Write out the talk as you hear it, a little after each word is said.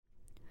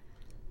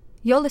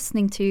You're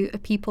listening to A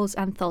People's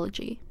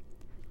Anthology.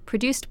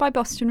 Produced by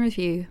Boston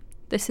Review,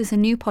 this is a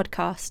new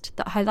podcast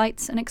that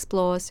highlights and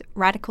explores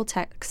radical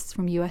texts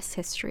from US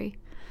history,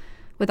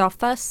 with our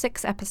first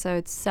 6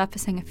 episodes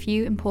surfacing a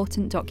few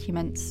important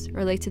documents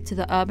related to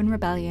the urban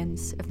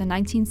rebellions of the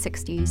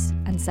 1960s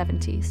and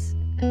 70s.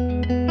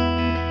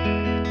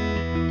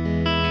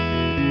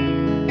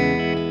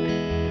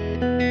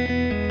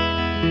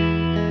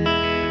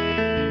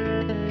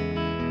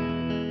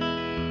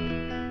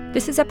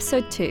 This is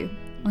episode 2,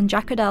 on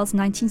Jack Odell's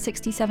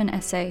 1967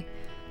 essay,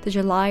 The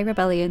July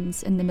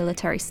Rebellions in the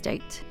Military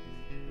State,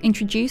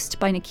 introduced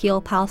by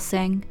Nikhil Pal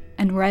Singh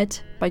and read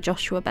by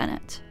Joshua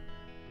Bennett.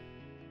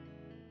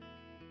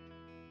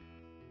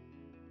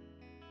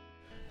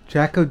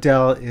 Jack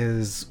Odell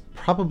is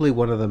probably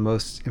one of the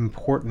most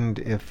important,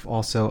 if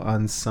also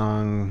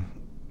unsung,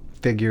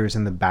 figures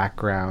in the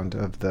background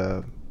of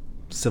the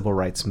civil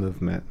rights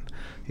movement.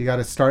 He got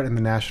his start in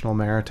the National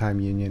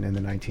Maritime Union in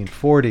the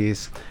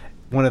 1940s.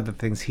 One of the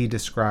things he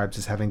describes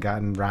as having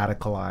gotten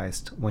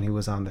radicalized when he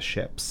was on the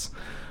ships.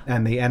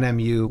 And the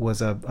NMU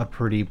was a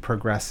pretty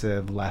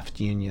progressive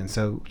left union.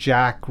 So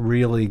Jack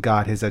really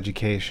got his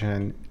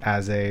education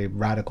as a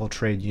radical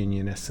trade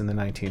unionist in the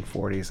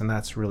 1940s, and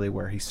that's really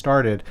where he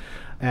started.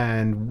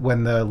 And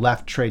when the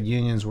left trade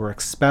unions were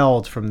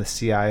expelled from the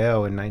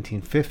CIO in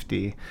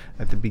 1950,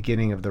 at the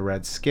beginning of the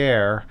Red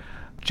Scare,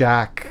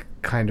 Jack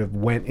kind of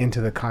went into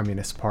the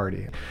Communist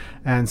Party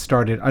and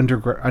started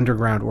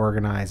underground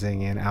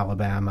organizing in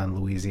Alabama and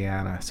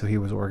Louisiana. So he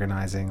was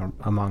organizing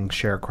among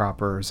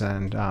sharecroppers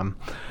and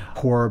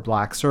poor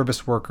black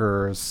service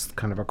workers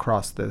kind of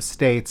across those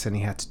states, and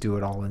he had to do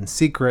it all in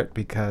secret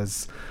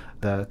because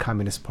the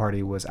Communist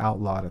Party was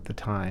outlawed at the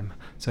time.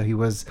 So he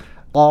was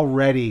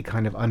already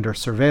kind of under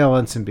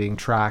surveillance and being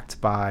tracked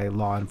by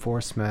law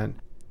enforcement.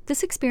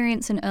 This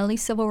experience in early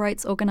civil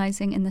rights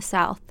organizing in the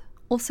South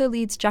also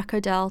leads Jack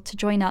Odell to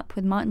join up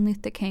with Martin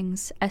Luther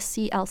King's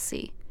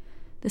SCLC,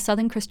 the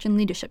Southern Christian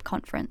Leadership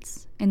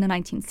Conference, in the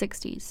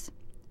 1960s.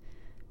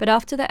 But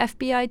after the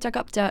FBI dug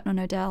up dirt on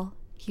Odell,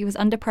 he was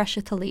under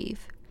pressure to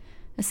leave,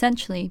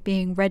 essentially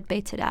being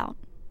red-baited out.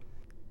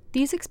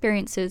 These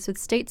experiences with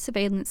state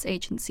surveillance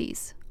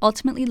agencies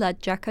ultimately led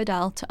Jack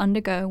Odell to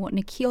undergo what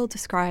Nikhil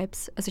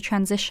describes as a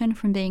transition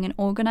from being an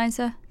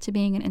organizer to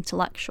being an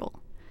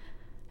intellectual.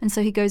 And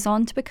so he goes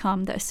on to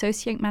become the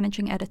associate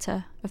managing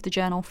editor of the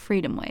journal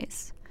Freedom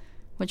Ways,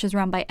 which is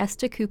run by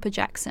Esther Cooper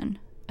Jackson,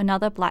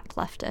 another black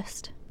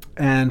leftist.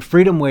 And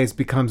Freedom Ways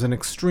becomes an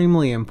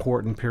extremely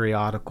important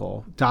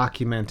periodical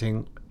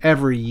documenting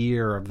every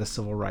year of the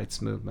civil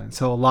rights movement.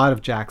 So a lot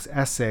of Jack's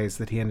essays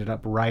that he ended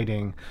up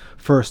writing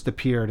first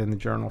appeared in the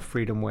journal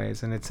Freedom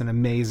Ways, and it's an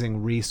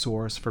amazing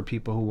resource for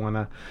people who want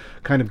to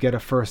kind of get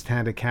a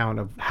first-hand account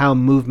of how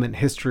movement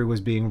history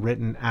was being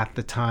written at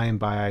the time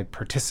by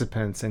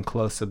participants and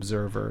close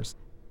observers.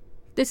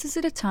 This is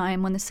at a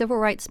time when the civil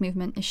rights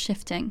movement is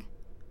shifting.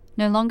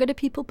 No longer do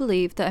people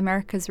believe that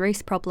America's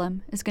race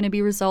problem is going to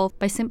be resolved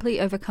by simply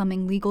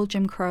overcoming legal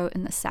Jim Crow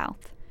in the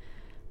South.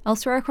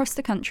 Elsewhere across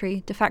the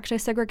country, de facto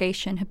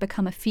segregation had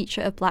become a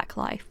feature of black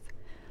life,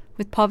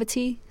 with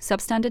poverty,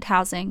 substandard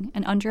housing,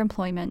 and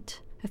underemployment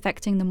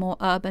affecting the more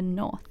urban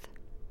North.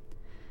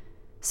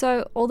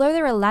 So, although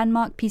there are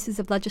landmark pieces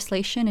of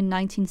legislation in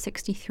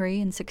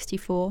 1963 and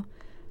 64,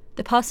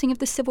 the passing of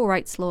the civil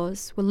rights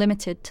laws were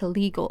limited to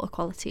legal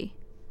equality.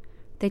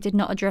 They did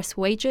not address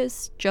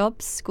wages,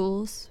 jobs,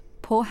 schools,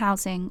 poor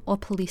housing, or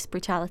police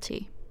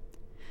brutality.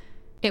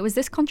 It was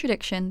this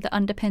contradiction that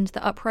underpinned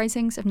the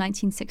uprisings of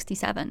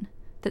 1967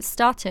 that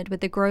started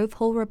with the Grove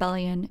Hall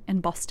Rebellion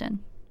in Boston.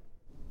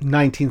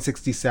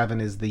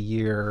 1967 is the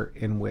year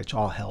in which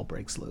all hell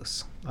breaks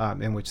loose,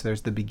 in which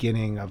there's the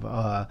beginning of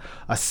a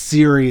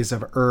series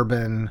of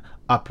urban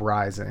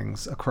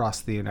uprisings across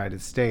the United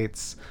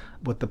States.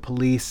 What the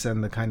police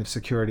and the kind of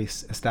security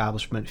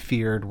establishment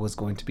feared was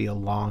going to be a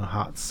long,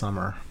 hot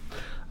summer.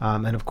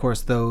 And of course,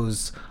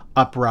 those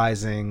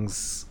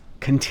uprisings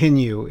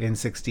continue in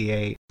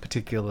 68,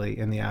 particularly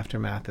in the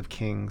aftermath of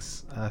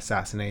King's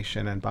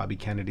assassination and Bobby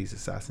Kennedy's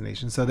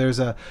assassination. So there's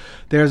a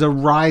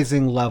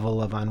rising level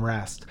of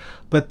unrest,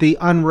 but the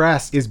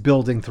unrest is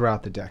building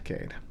throughout the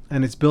decade.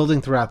 And it's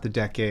building throughout the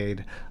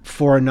decade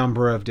for a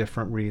number of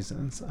different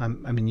reasons. I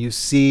mean, you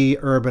see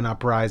urban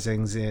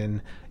uprisings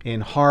in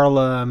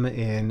Harlem,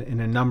 in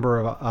a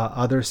number of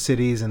other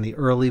cities in the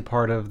early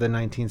part of the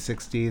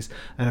 1960s.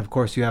 And of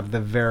course, you have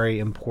the very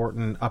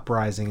important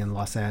uprising in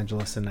Los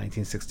Angeles in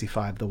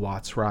 1965, the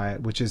Watts riot,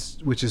 which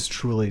is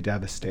truly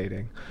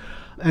devastating.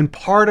 And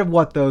part of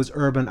what those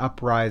urban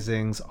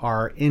uprisings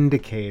are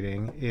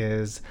indicating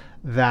is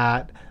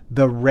that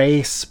the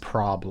race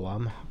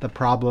problem, the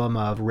problem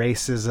of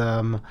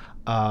racism,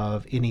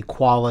 of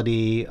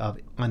inequality, of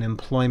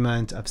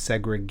unemployment, of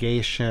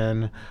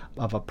segregation,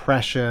 of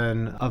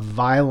oppression, of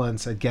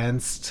violence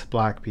against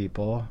black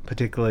people,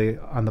 particularly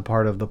on the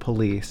part of the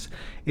police,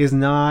 is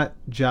not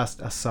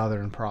just a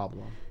Southern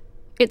problem.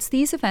 It's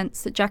these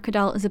events that Jack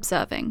Odell is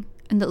observing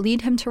and that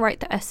lead him to write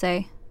the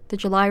essay, The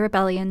July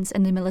Rebellions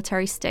in the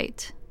Military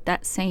State,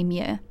 that same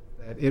year.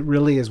 It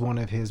really is one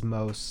of his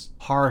most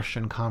harsh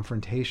and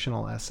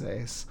confrontational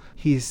essays.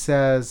 He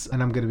says,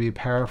 and I'm going to be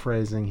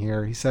paraphrasing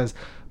here, he says,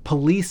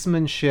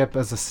 policemanship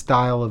as a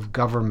style of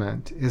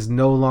government is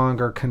no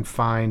longer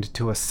confined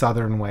to a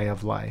Southern way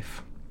of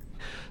life.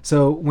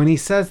 So when he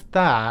says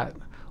that,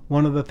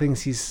 one of the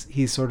things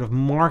he's sort of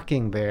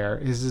marking there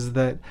is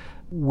that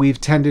we've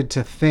tended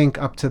to think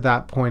up to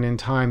that point in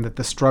time that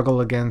the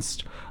struggle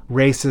against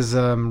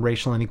racism,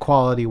 racial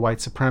inequality, white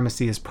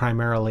supremacy is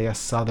primarily a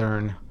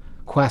Southern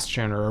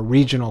question or a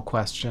regional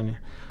question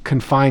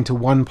confined to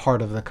one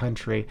part of the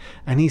country.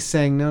 And he's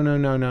saying,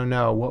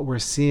 no. What we're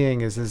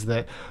seeing is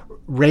that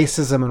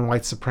racism and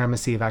white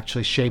supremacy have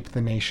actually shaped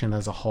the nation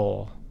as a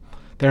whole.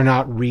 They're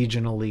not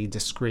regionally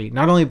discrete.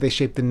 Not only have they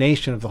shaped the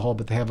nation as a whole,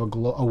 but they have a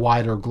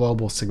wider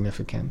global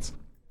significance.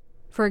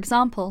 For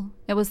example,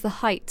 it was the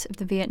height of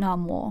the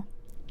Vietnam War.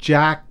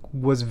 Jack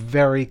was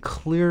very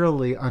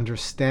clearly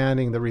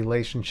understanding the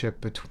relationship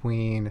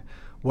between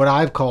what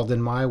I've called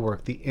in my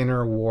work the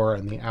inner war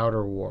and the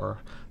outer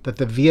war, that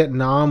the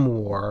Vietnam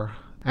War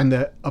and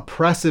the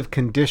oppressive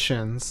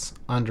conditions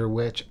under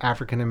which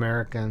African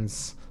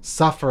Americans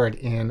suffered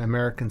in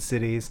American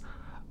cities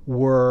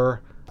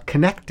were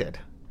connected.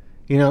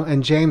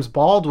 And James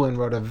Baldwin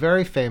wrote a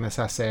very famous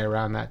essay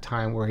around that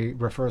time where he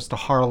refers to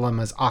Harlem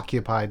as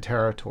occupied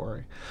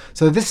territory.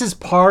 So this is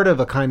part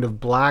of a kind of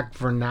black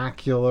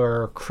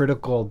vernacular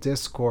critical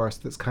discourse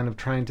that's kind of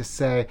trying to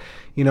say,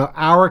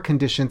 our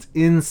conditions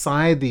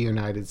inside the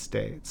United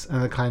States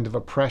and the kind of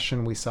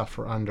oppression we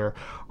suffer under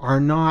are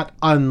not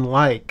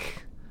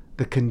unlike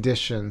the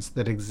conditions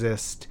that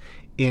exist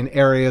in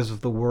areas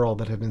of the world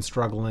that have been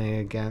struggling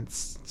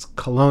against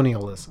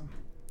colonialism.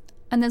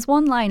 And there's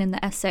one line in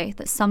the essay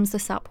that sums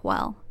this up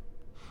well.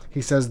 He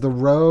says, the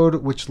road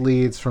which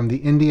leads from the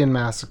Indian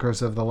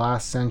massacres of the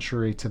last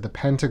century to the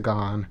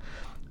Pentagon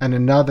and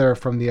another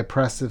from the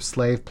oppressive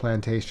slave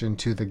plantation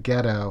to the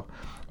ghetto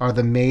are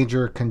the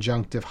major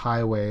conjunctive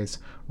highways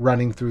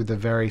running through the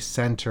very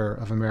center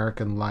of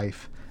American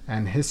life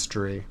and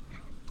history.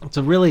 It's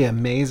a really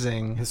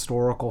amazing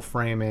historical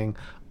framing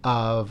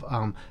of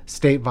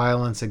state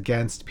violence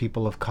against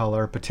people of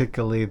color,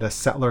 particularly the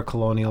settler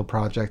colonial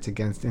project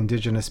against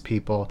indigenous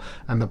people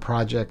and the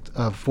project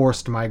of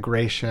forced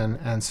migration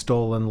and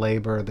stolen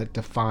labor that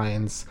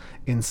defines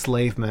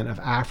enslavement of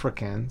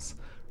Africans.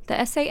 The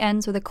essay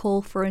ends with a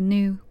call for a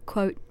new,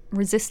 quote,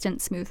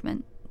 resistance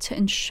movement to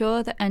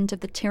ensure the end of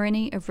the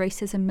tyranny of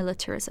racism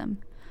militarism.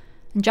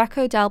 And Jack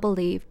O'Dell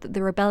believed that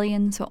the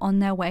rebellions were on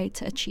their way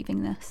to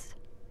achieving this.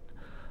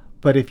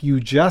 But if you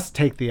just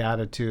take the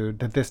attitude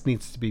that this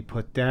needs to be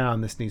put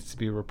down, this needs to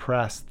be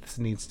repressed, this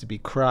needs to be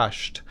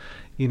crushed,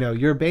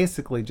 you're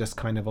basically just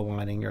kind of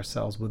aligning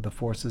yourselves with the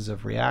forces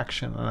of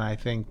reaction. And I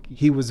think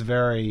he was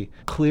very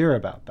clear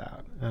about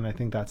that. And I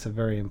think that's a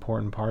very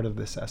important part of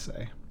this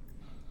essay.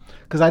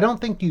 Because I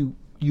don't think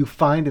you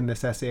find in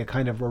this essay a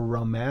kind of a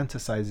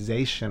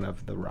romanticization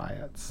of the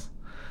riots.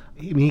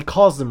 He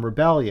calls them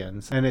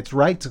rebellions, and it's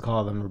right to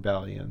call them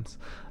rebellions.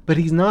 But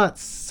he's not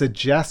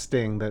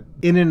suggesting that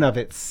in and of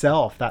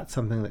itself that's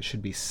something that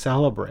should be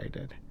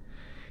celebrated.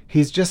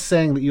 He's just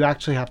saying that you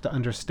actually have to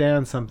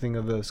understand something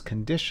of those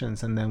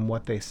conditions and then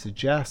what they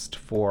suggest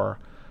for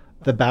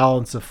the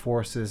balance of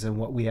forces and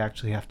what we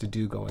actually have to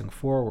do going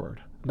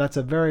forward. That's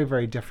a very,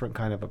 very different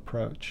kind of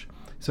approach.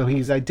 So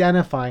he's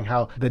identifying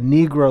how the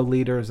Negro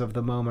leaders of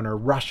the moment are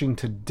rushing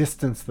to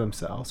distance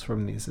themselves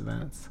from these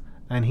events.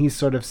 And he's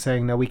sort of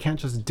saying, no, we can't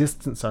just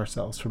distance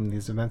ourselves from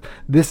these events.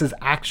 This is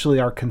actually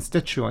our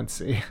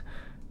constituency.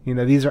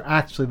 These are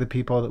actually the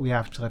people that we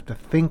have to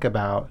think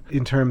about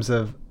in terms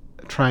of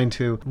trying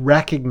to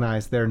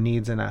recognize their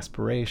needs and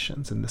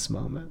aspirations in this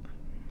moment.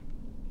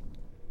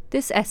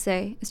 This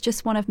essay is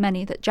just one of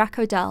many that Jack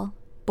O'Dell,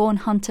 born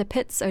Hunter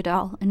Pitts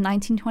O'Dell in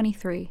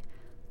 1923,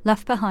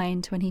 left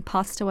behind when he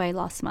passed away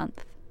last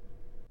month.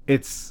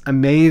 It's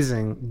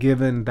amazing,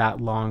 given that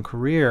long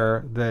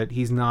career, that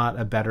he's not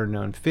a better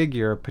known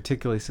figure,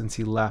 particularly since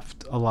he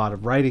left a lot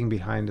of writing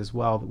behind as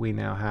well that we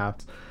now have.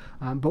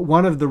 But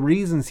one of the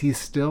reasons he's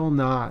still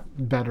not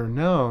better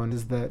known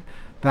is that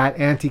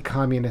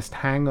anti-communist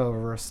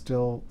hangover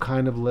still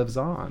kind of lives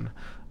on.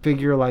 A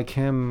figure like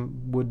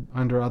him would,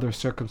 under other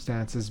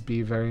circumstances,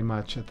 be very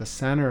much at the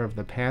center of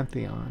the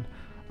pantheon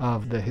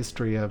of the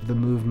history of the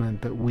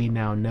movement that we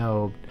now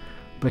know.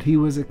 But he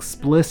was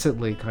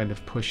explicitly kind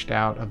of pushed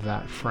out of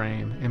that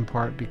frame, in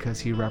part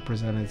because he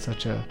represented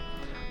such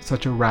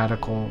a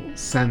radical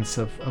sense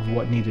of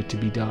what needed to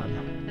be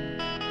done.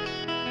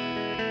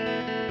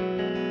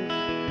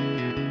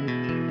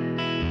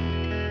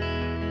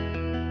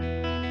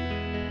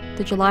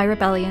 The July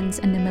Rebellions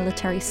and the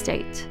Military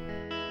State.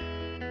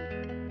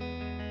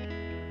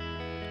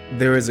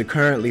 There is a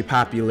currently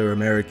popular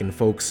American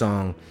folk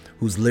song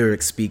whose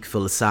lyrics speak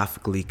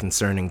philosophically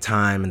concerning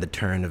time and the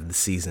turn of the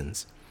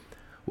seasons.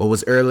 What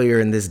was earlier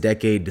in this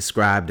decade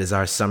described as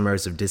our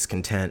summers of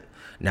discontent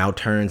now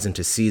turns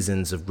into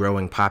seasons of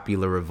growing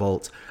popular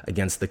revolt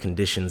against the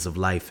conditions of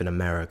life in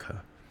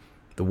America.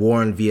 The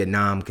war in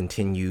Vietnam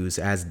continues,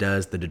 as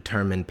does the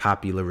determined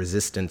popular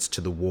resistance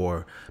to the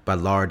war by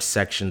large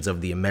sections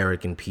of the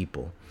American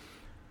people.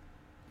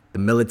 The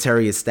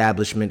military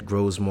establishment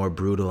grows more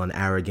brutal and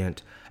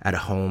arrogant at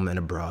home and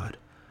abroad.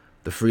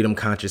 The freedom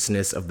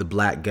consciousness of the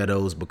black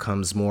ghettos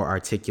becomes more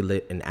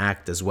articulate in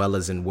act as well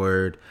as in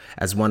word,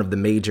 as one of the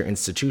major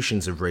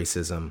institutions of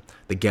racism,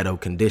 the ghetto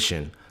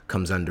condition,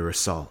 comes under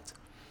assault.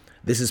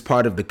 This is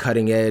part of the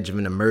cutting edge of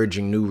an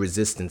emerging new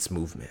resistance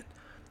movement.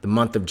 The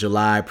month of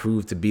July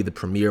proved to be the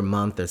premier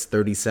month as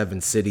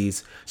 37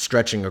 cities,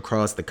 stretching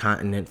across the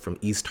continent from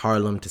East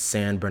Harlem to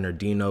San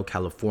Bernardino,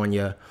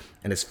 California,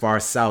 and as far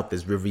south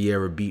as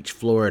Riviera Beach,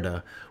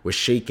 Florida, were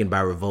shaken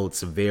by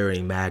revolts of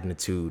varying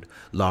magnitude,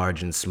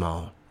 large and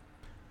small.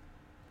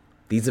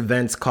 These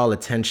events call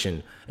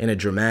attention in a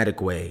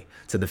dramatic way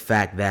to the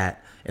fact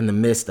that, in the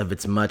midst of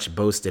its much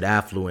boasted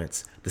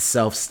affluence, the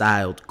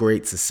self-styled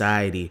Great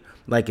Society,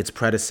 like its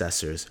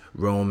predecessors,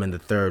 Rome and the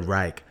Third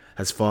Reich,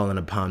 has fallen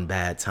upon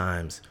bad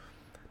times.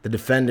 The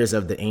defenders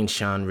of the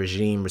ancient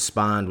regime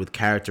respond with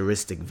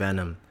characteristic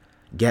venom.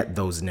 Get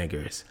those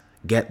niggers.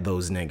 Get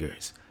those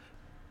niggers.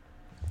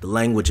 The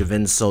language of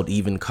insult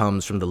even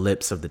comes from the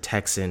lips of the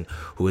Texan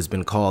who has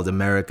been called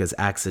America's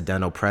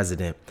accidental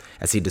president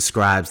as he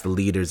describes the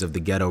leaders of the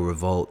ghetto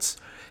revolts.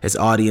 His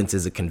audience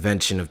is a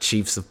convention of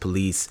chiefs of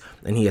police,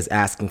 and he is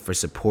asking for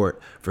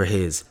support for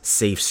his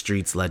Safe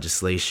Streets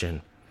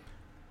legislation.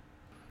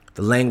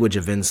 The language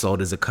of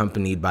insult is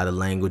accompanied by the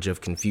language of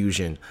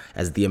confusion,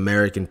 as the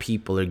American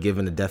people are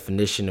given a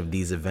definition of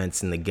these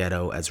events in the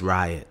ghetto as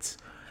riots.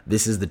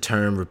 This is the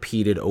term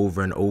repeated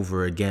over and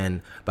over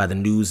again by the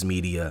news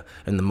media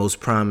and the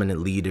most prominent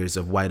leaders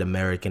of white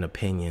American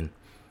opinion.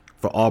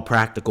 For all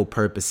practical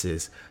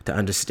purposes, to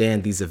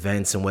understand these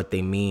events and what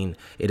they mean,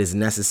 it is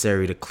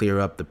necessary to clear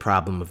up the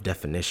problem of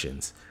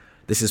definitions.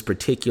 This is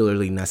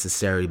particularly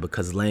necessary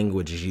because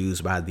language is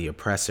used by the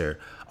oppressor,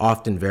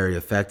 often very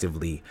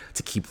effectively,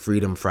 to keep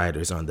freedom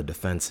fighters on the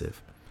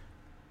defensive.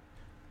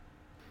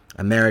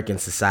 American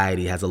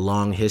society has a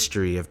long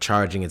history of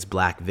charging its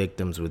black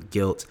victims with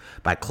guilt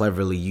by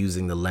cleverly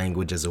using the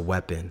language as a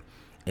weapon.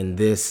 In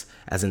this,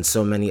 as in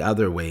so many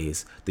other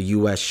ways, the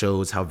U.S.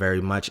 shows how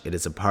very much it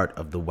is a part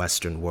of the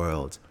Western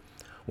world.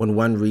 When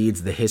one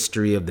reads the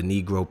history of the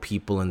Negro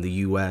people in the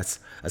U.S.,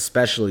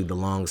 especially the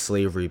long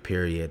slavery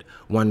period,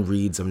 one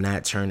reads of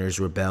Nat Turner's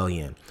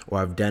rebellion,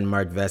 or of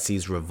Denmark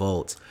Vesey's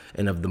revolt,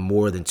 and of the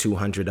more than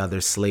 200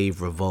 other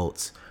slave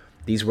revolts.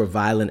 These were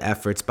violent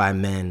efforts by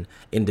men,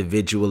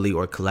 individually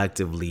or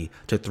collectively,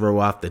 to throw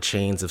off the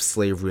chains of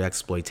slavery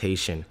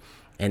exploitation,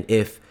 and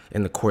if,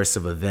 in the course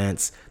of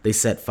events, they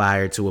set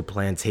fire to a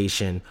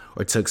plantation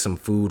or took some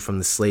food from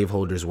the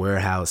slaveholder's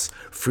warehouse,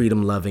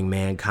 freedom-loving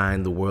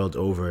mankind the world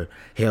over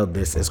hailed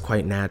this as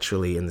quite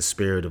naturally in the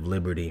spirit of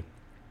liberty.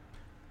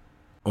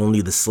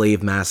 Only the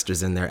slave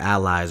masters and their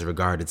allies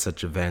regarded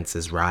such events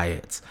as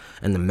riots,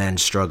 and the men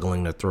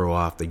struggling to throw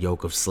off the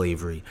yoke of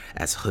slavery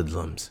as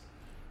hoodlums.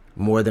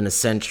 More than a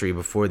century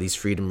before these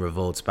freedom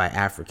revolts by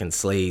African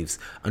slaves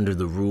under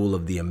the rule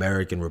of the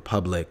American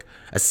Republic,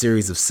 a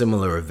series of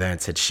similar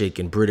events had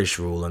shaken British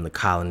rule in the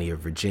colony of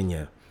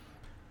Virginia.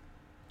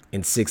 In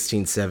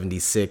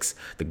 1676,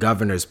 the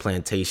governor's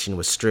plantation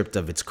was stripped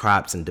of its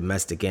crops and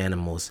domestic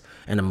animals,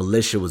 and a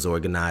militia was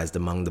organized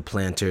among the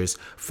planters,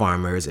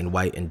 farmers, and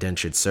white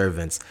indentured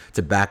servants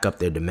to back up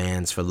their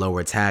demands for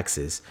lower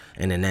taxes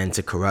and an end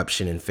to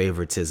corruption and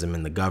favoritism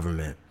in the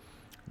government.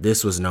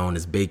 This was known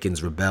as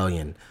Bacon's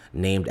Rebellion,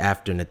 named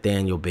after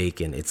Nathaniel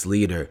Bacon, its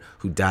leader,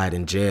 who died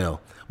in jail,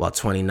 while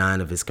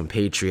 29 of his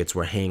compatriots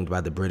were hanged by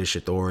the British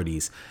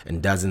authorities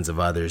and dozens of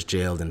others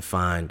jailed and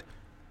fined.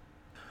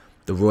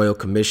 The Royal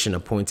Commission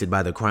appointed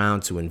by the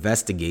Crown to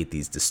investigate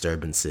these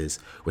disturbances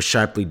was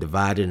sharply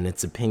divided in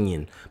its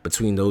opinion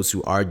between those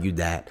who argued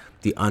that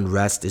the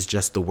unrest is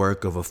just the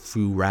work of a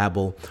few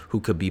rabble who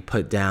could be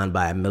put down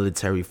by a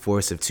military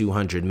force of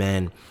 200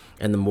 men,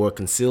 and the more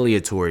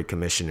conciliatory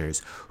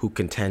commissioners who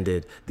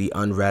contended the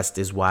unrest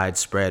is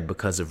widespread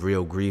because of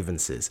real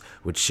grievances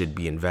which should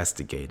be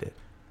investigated.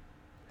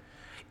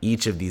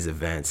 Each of these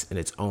events, in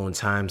its own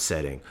time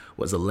setting,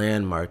 was a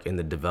landmark in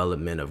the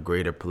development of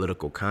greater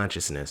political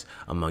consciousness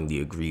among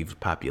the aggrieved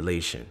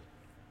population.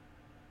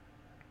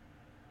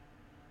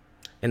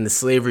 In the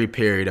slavery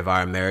period of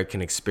our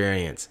American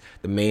experience,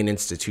 the main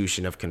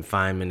institution of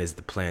confinement is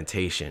the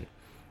plantation.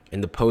 In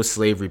the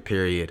post-slavery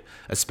period,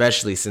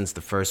 especially since the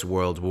First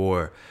World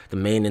War, the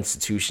main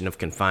institution of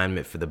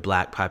confinement for the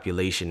black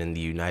population in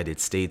the United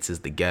States is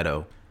the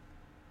ghetto.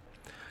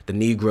 The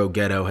Negro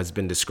ghetto has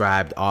been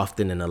described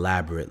often and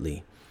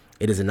elaborately.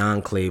 It is an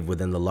enclave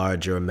within the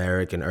larger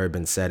American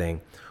urban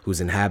setting,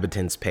 whose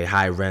inhabitants pay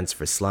high rents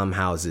for slum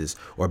houses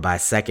or buy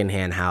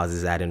secondhand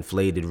houses at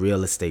inflated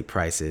real estate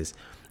prices,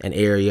 an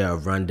area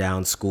of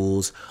rundown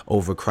schools,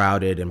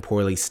 overcrowded and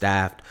poorly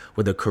staffed,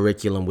 with a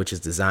curriculum which is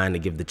designed to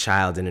give the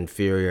child an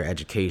inferior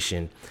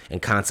education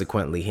and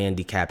consequently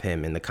handicap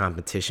him in the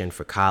competition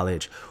for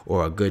college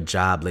or a good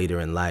job later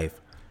in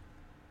life.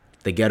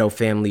 The ghetto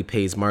family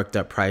pays marked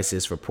up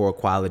prices for poor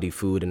quality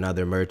food and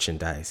other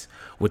merchandise,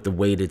 with the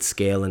weighted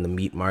scale in the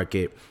meat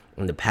market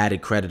and the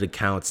padded credit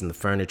accounts in the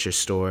furniture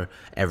store,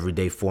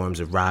 everyday forms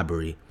of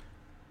robbery.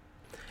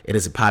 It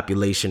is a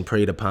population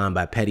preyed upon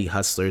by petty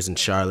hustlers and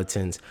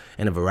charlatans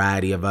and a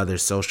variety of other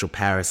social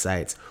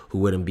parasites who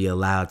wouldn't be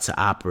allowed to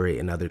operate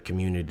in other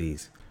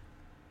communities.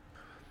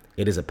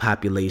 It is a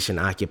population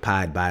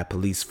occupied by a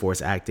police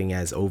force acting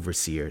as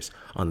overseers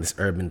on this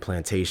urban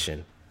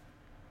plantation.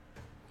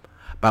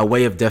 By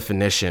way of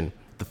definition,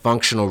 the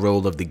functional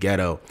role of the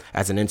ghetto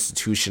as an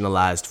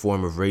institutionalized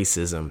form of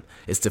racism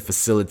is to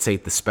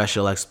facilitate the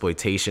special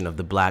exploitation of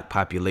the black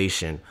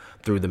population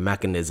through the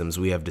mechanisms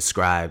we have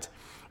described.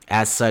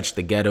 As such,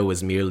 the ghetto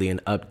is merely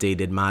an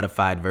updated,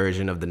 modified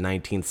version of the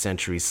 19th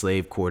century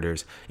slave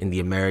quarters in the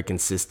American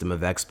system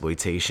of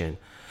exploitation,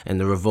 and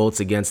the revolts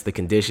against the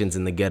conditions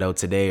in the ghetto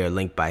today are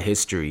linked by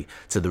history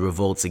to the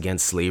revolts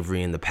against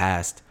slavery in the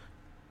past.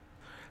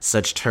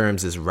 Such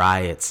terms as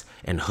riots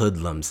and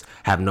hoodlums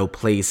have no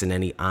place in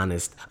any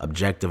honest,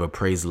 objective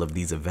appraisal of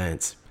these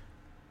events.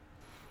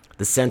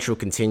 The central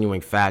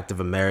continuing fact of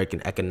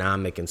American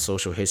economic and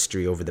social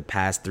history over the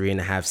past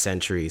 3.5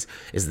 centuries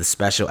is the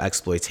special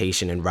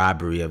exploitation and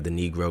robbery of the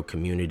Negro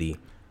community.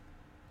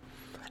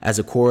 As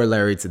a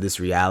corollary to this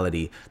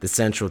reality, the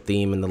central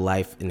theme in the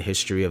life and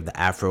history of the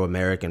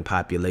Afro-American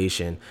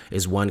population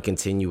is one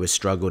continuous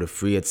struggle to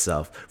free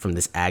itself from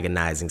this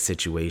agonizing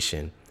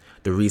situation.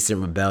 The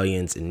recent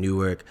rebellions in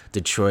Newark,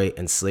 Detroit,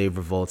 and slave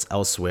revolts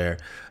elsewhere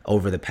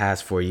over the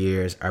past 4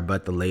 years are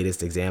but the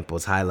latest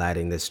examples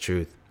highlighting this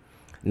truth.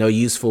 No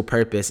useful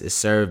purpose is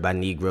served by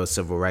Negro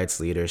civil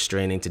rights leaders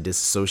straining to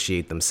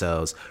disassociate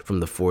themselves from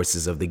the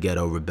forces of the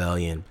ghetto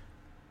rebellion.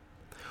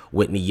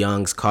 Whitney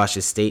Young's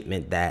cautious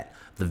statement that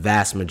the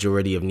vast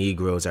majority of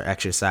Negroes are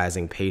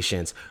exercising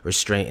patience,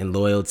 restraint, and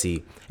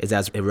loyalty is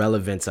as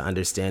irrelevant to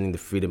understanding the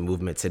freedom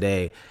movement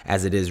today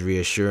as it is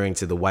reassuring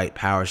to the white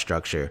power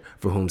structure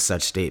for whom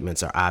such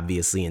statements are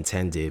obviously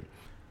intended.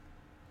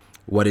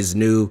 What is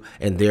new,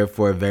 and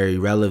therefore very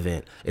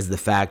relevant, is the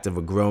fact of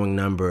a growing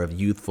number of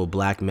youthful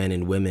black men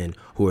and women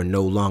who are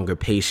no longer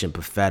patient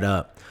but fed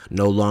up,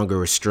 no longer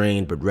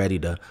restrained but ready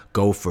to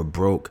go for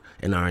broke,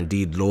 and are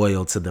indeed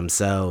loyal to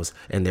themselves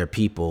and their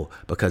people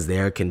because they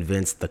are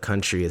convinced the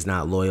country is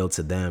not loyal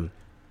to them.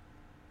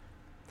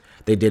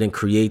 They didn't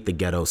create the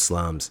ghetto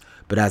slums,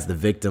 but as the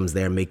victims,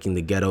 they are making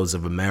the ghettos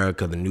of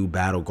America the new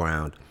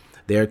battleground.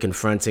 They are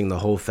confronting the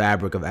whole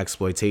fabric of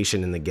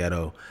exploitation in the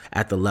ghetto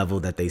at the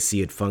level that they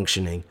see it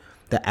functioning,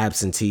 the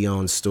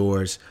absentee-owned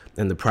stores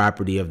and the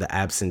property of the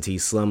absentee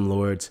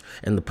slumlords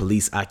and the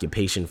police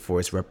occupation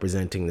force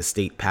representing the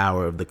state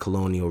power of the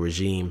colonial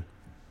regime.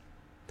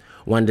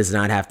 One does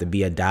not have to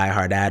be a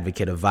diehard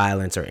advocate of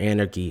violence or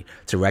anarchy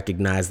to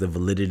recognize the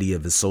validity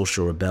of a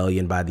social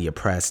rebellion by the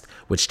oppressed,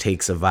 which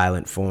takes a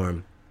violent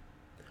form.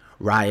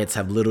 Riots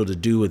have little to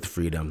do with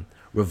freedom.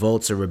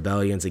 Revolts or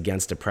rebellions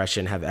against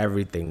oppression have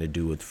everything to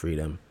do with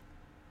freedom.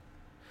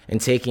 In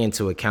taking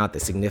into account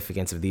the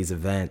significance of these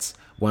events,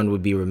 one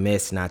would be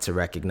remiss not to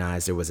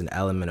recognize there was an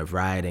element of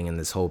rioting in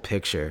this whole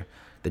picture.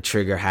 The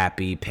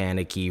trigger-happy,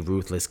 panicky,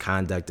 ruthless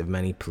conduct of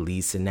many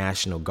police and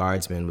National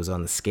Guardsmen was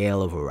on the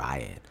scale of a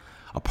riot.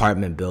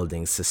 Apartment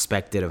buildings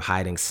suspected of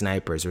hiding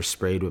snipers were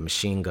sprayed with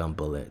machine gun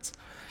bullets.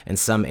 In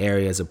some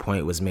areas, a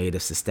point was made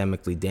of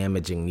systemically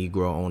damaging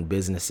Negro-owned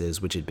businesses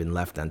which had been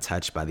left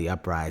untouched by the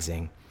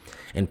uprising.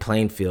 In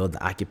Plainfield,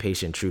 the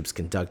occupation troops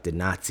conducted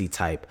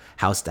Nazi-type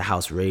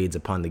house-to-house raids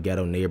upon the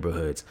ghetto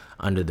neighborhoods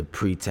under the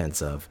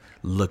pretense of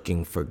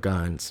looking for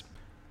guns.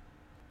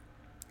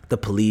 The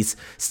police,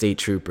 state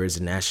troopers,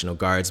 and National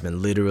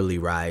Guardsmen literally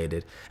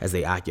rioted as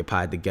they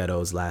occupied the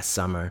ghettos last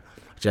summer,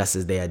 just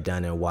as they had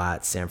done in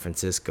Watts, San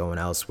Francisco, and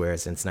elsewhere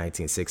since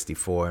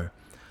 1964.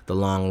 The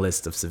long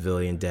list of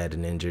civilian dead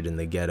and injured in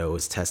the ghetto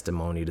is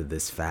testimony to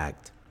this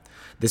fact.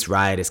 This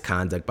riotous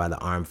conduct by the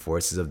armed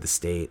forces of the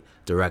state,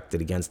 directed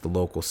against the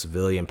local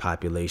civilian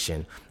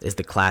population, is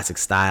the classic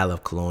style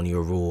of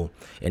colonial rule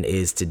and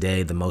is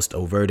today the most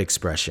overt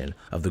expression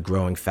of the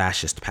growing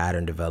fascist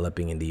pattern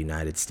developing in the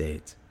United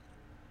States.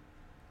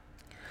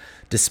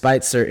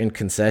 Despite certain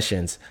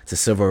concessions to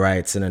civil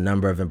rights and a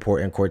number of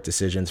important court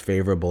decisions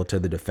favorable to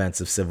the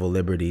defense of civil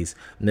liberties,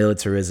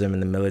 militarism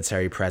and the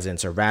military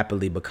presence are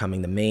rapidly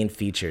becoming the main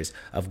features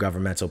of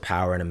governmental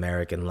power in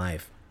American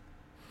life.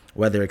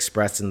 Whether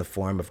expressed in the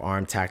form of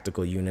armed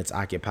tactical units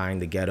occupying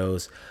the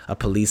ghettos, a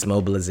police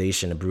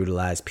mobilization to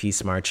brutalize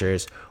peace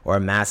marchers, or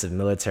a massive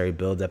military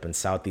buildup in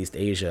Southeast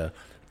Asia,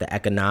 the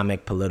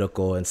economic,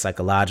 political, and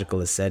psychological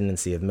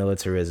ascendancy of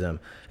militarism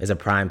is a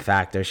prime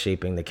factor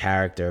shaping the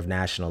character of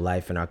national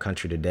life in our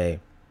country today.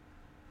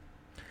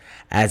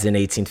 As in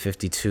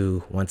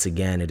 1852, once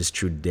again, it is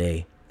true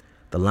today.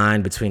 The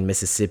line between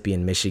Mississippi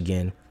and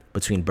Michigan,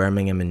 between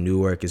Birmingham and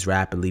Newark, is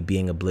rapidly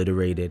being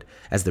obliterated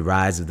as the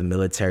rise of the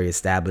military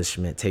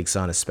establishment takes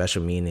on a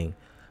special meaning.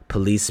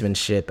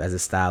 Policemanship as a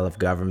style of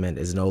government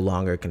is no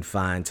longer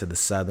confined to the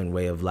Southern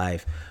way of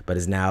life, but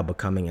is now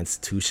becoming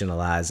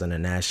institutionalized on a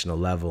national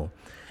level.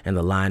 and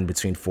the line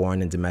between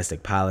foreign and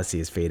domestic policy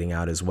is fading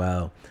out as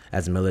well,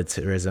 as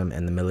militarism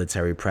and the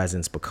military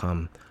presence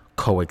become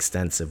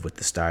coextensive with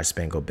the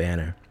Star-Spangled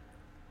Banner.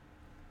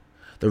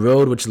 The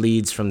road which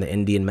leads from the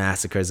Indian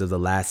massacres of the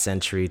last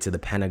century to the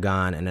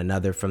Pentagon and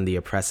another from the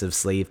oppressive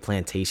slave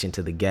plantation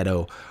to the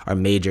ghetto are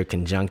major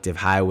conjunctive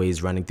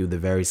highways running through the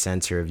very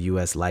center of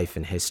U.S. life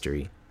and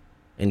history.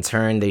 In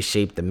turn, they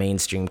shape the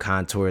mainstream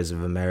contours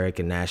of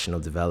American national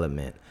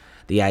development.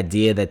 The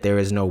idea that there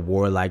is no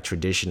warlike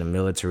tradition of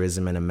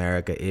militarism in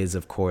America is,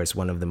 of course,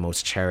 one of the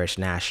most cherished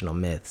national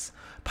myths.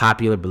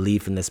 Popular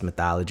belief in this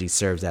mythology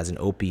serves as an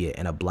opiate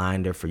and a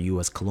blinder for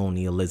U.S.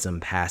 colonialism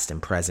past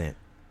and present.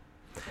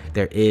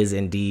 There is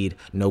indeed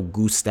no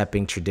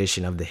goose-stepping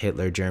tradition of the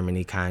Hitler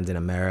Germany kind in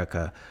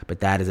America, but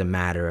that is a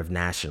matter of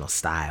national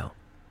style.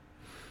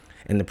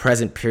 In the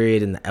present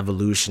period in the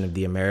evolution of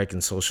the American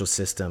social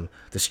system,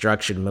 the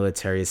structured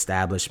military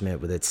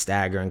establishment with its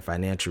staggering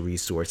financial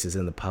resources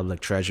in the public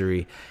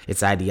treasury,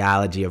 its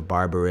ideology of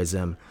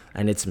barbarism,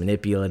 and its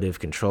manipulative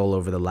control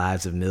over the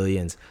lives of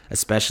millions,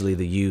 especially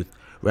the youth,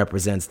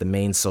 represents the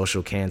main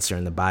social cancer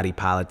in the body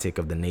politic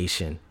of the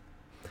nation.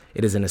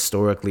 It is an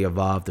historically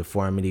evolved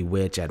deformity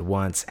which at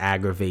once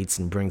aggravates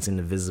and brings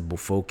into visible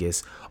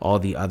focus all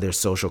the other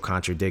social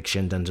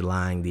contradictions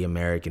underlying the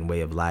American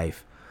way of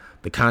life.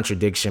 The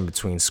contradiction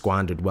between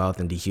squandered wealth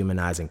and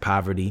dehumanizing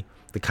poverty,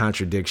 the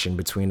contradiction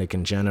between a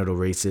congenital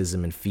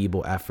racism and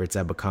feeble efforts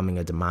at becoming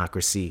a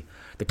democracy,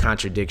 the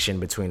contradiction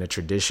between a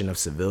tradition of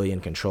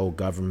civilian-controlled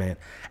government,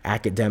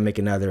 academic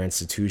and other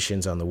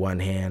institutions on the one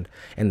hand,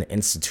 and the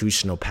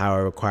institutional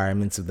power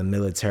requirements of the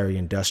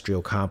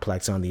military-industrial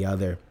complex on the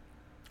other.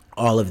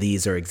 All of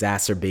these are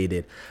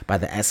exacerbated by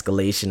the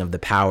escalation of the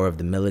power of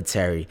the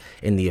military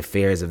in the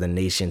affairs of the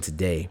nation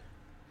today.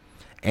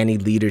 Any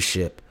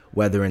leadership,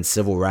 whether in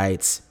civil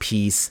rights,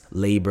 peace,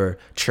 labor,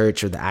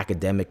 church, or the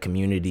academic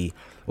community,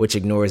 which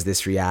ignores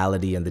this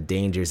reality and the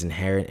dangers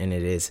inherent in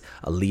it is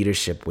a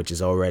leadership which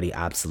is already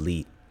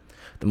obsolete.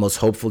 The most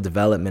hopeful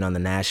development on the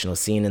national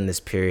scene in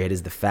this period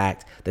is the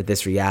fact that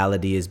this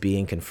reality is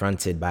being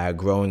confronted by a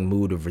growing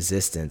mood of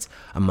resistance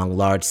among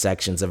large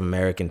sections of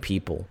American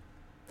people.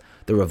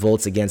 The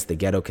revolts against the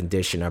ghetto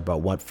condition are but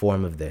one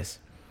form of this.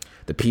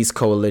 The peace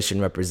coalition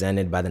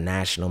represented by the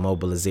national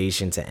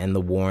mobilization to end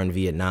the war in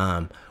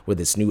Vietnam, with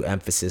its new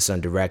emphasis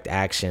on direct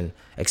action,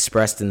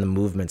 expressed in the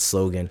movement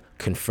slogan,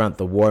 "Confront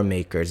the War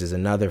Makers," is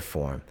another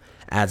form,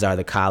 as are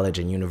the college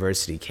and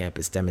university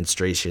campus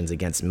demonstrations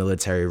against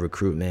military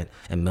recruitment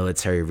and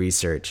military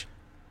research.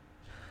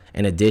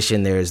 In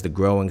addition, there is the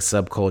growing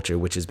subculture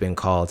which has been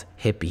called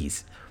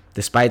hippies.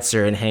 Despite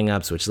certain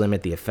hang-ups which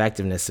limit the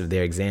effectiveness of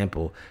their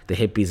example, the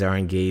hippies are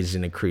engaged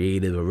in a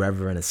creative,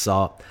 irreverent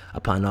assault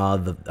upon all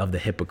of the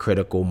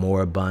hypocritical,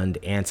 moribund,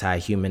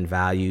 anti-human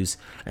values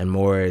and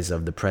mores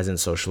of the present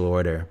social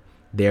order.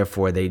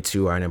 Therefore, they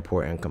too are an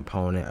important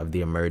component of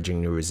the emerging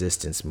new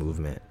resistance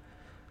movement.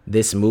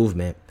 This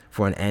movement,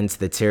 for an end to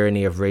the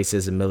tyranny of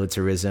racism,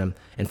 militarism,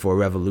 and for a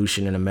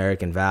revolution in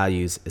American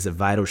values, is a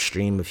vital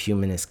stream of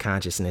humanist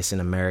consciousness in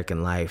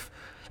American life.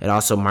 It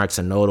also marks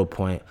a nodal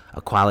point, a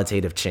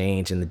qualitative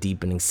change in the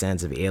deepening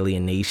sense of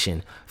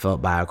alienation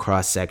felt by a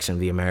cross-section of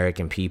the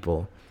American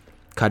people.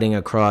 Cutting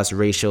across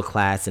racial,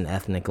 class, and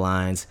ethnic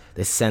lines,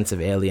 this sense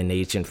of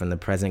alienation from the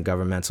present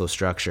governmental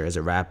structure is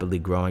a rapidly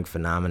growing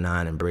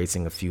phenomenon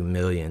embracing a few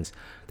millions.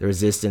 The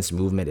resistance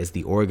movement is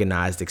the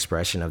organized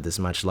expression of this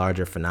much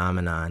larger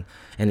phenomenon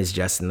and is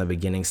just in the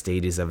beginning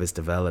stages of its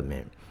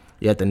development.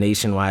 Yet the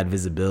nationwide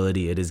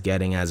visibility it is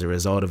getting as a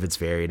result of its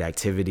varied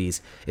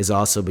activities is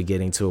also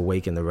beginning to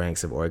awaken the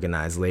ranks of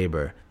organized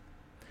labor.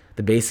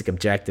 The basic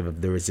objective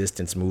of the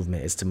resistance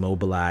movement is to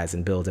mobilize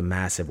and build a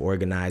massive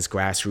organized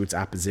grassroots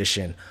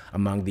opposition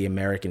among the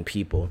American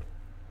people.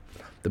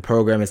 The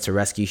program is to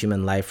rescue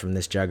human life from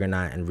this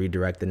juggernaut and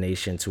redirect the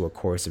nation to a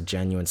course of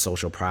genuine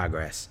social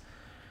progress.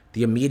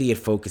 The immediate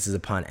focus is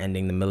upon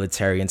ending the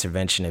military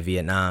intervention in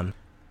Vietnam.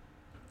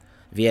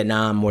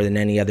 Vietnam, more than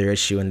any other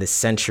issue in this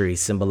century,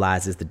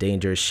 symbolizes the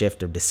dangerous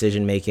shift of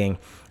decision-making,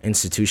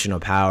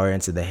 institutional power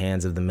into the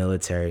hands of the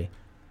military.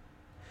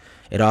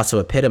 It also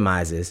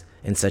epitomizes,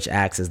 in such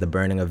acts as the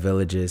burning of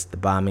villages, the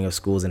bombing of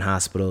schools and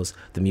hospitals,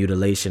 the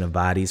mutilation of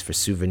bodies for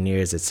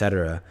souvenirs,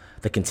 etc.,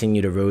 the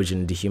continued erosion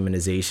and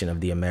dehumanization of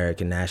the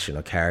American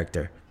national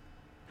character.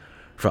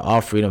 For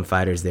all freedom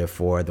fighters,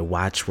 therefore, the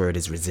watchword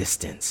is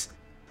resistance,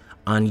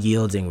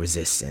 unyielding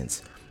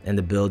resistance, and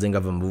the building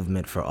of a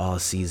movement for all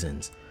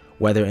seasons.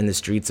 Whether in the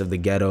streets of the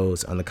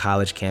ghettos, on the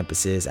college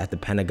campuses, at the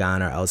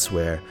Pentagon, or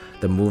elsewhere,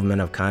 the movement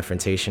of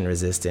confrontation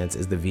resistance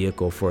is the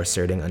vehicle for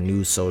asserting a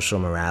new social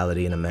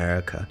morality in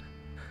America.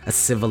 A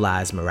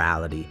civilized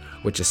morality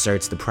which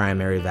asserts the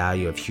primary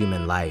value of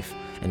human life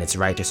and its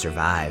right to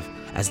survive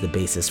as the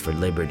basis for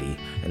liberty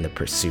and the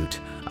pursuit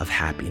of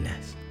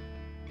happiness.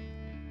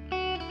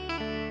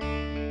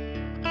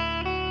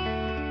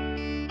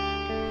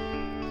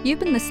 You've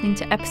been listening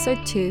to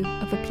episode 2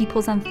 of A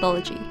People's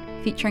Anthology,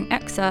 featuring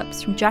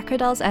excerpts from Jack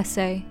Odell's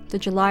essay, The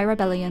July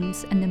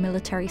Rebellions and the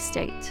Military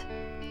State.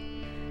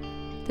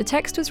 The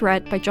text was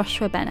read by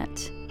Joshua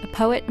Bennett, a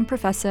poet and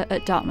professor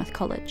at Dartmouth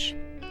College.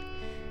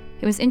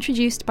 It was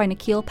introduced by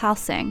Nikhil Pal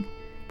Singh,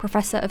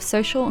 Professor of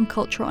Social and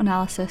Cultural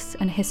Analysis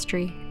and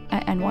History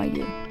at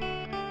NYU.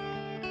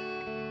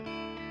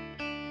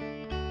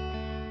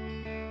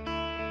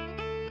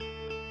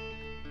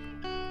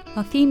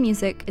 Our theme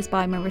music is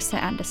by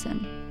Marissa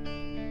Anderson.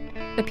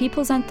 A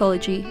People's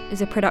Anthology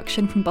is a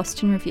production from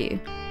Boston Review,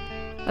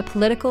 a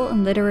political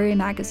and literary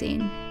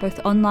magazine, both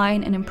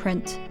online and in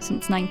print,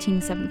 since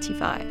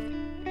 1975.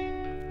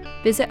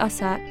 Visit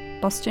us at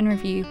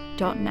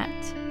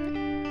bostonreview.net.